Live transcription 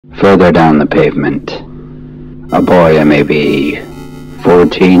Further down the pavement, a boy of maybe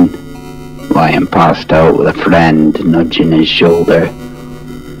 14, lying passed out with a friend nudging his shoulder.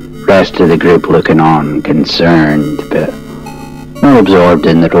 Rest of the group looking on, concerned, but more absorbed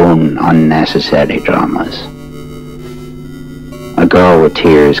in their own unnecessary dramas. A girl with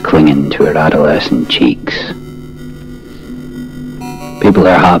tears clinging to her adolescent cheeks. People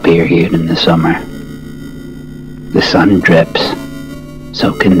are happier here in the summer. The sun drips,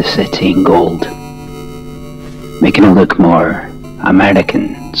 soaking the city in gold, making it look more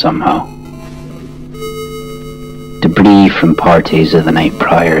American somehow. Debris from parties of the night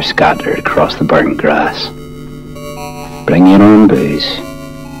prior scattered across the burnt grass. Bring your own booze.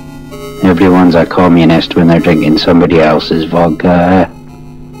 Everyone's a communist when they're drinking somebody else's vodka.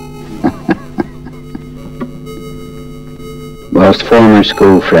 Whilst former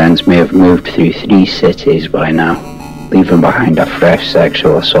school friends may have moved through 3 cities by now, leaving behind a fresh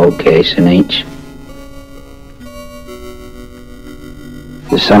sexual assault case in each.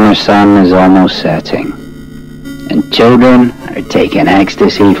 The summer sun is almost setting, and children are taking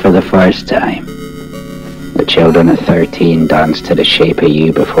ecstasy for the first time. The children of 13 dance to the Shape of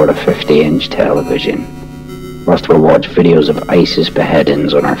You before a 50-inch television, whilst we watch videos of ISIS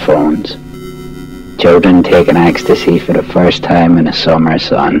beheadings on our phones. Children taking ecstasy for the first time in the summer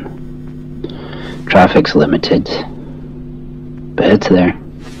sun. Traffic's limited, but it's there.